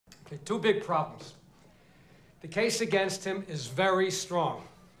Okay, two big problems. The case against him is very strong.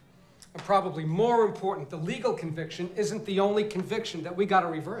 And probably more important, the legal conviction isn't the only conviction that we gotta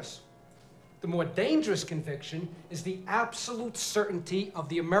reverse. The more dangerous conviction is the absolute certainty of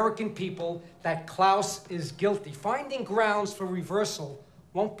the American people that Claus is guilty. Finding grounds for reversal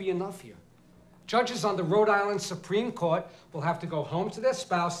won't be enough here. Judges on the Rhode Island Supreme Court will have to go home to their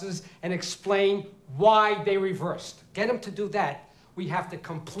spouses and explain why they reversed. Get them to do that, we have to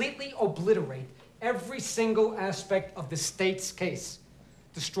completely obliterate every single aspect of the state's case.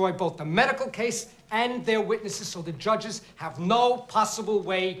 Destroy both the medical case and their witnesses so the judges have no possible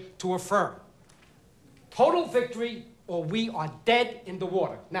way to affirm. Total victory, or we are dead in the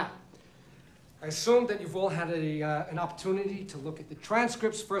water. Now, I assume that you've all had an opportunity to look at the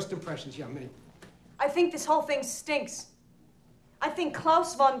transcripts, first impressions. Yeah, Minnie. I think this whole thing stinks. I think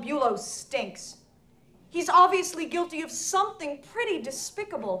Claus Von Bulow stinks. He's obviously guilty of something pretty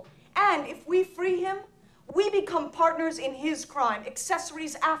despicable. And if we free him, we become partners in his crime,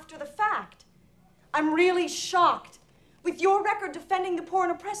 accessories after the fact. I'm really shocked, with your record defending the poor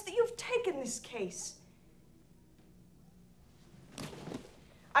and oppressed, that you've taken this case.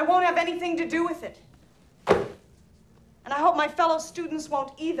 I won't have anything to do with it. And I hope my fellow students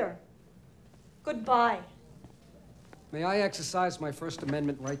won't either. Goodbye. May I exercise my First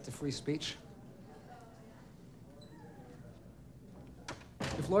Amendment right to free speech?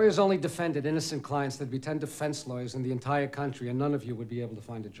 If lawyers only defended innocent clients, there'd be 10 defense lawyers in the entire country, and none of you would be able to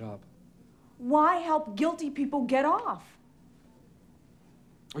find a job. Why help guilty people get off?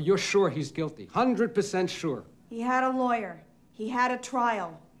 Oh, you're sure he's guilty? 100% sure? He had a lawyer. He had a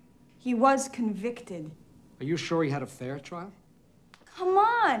trial. He was convicted. Are you sure he had a fair trial? Come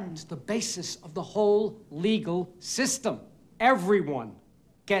on! It's the basis of the whole legal system. Everyone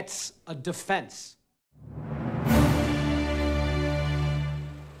gets a defense.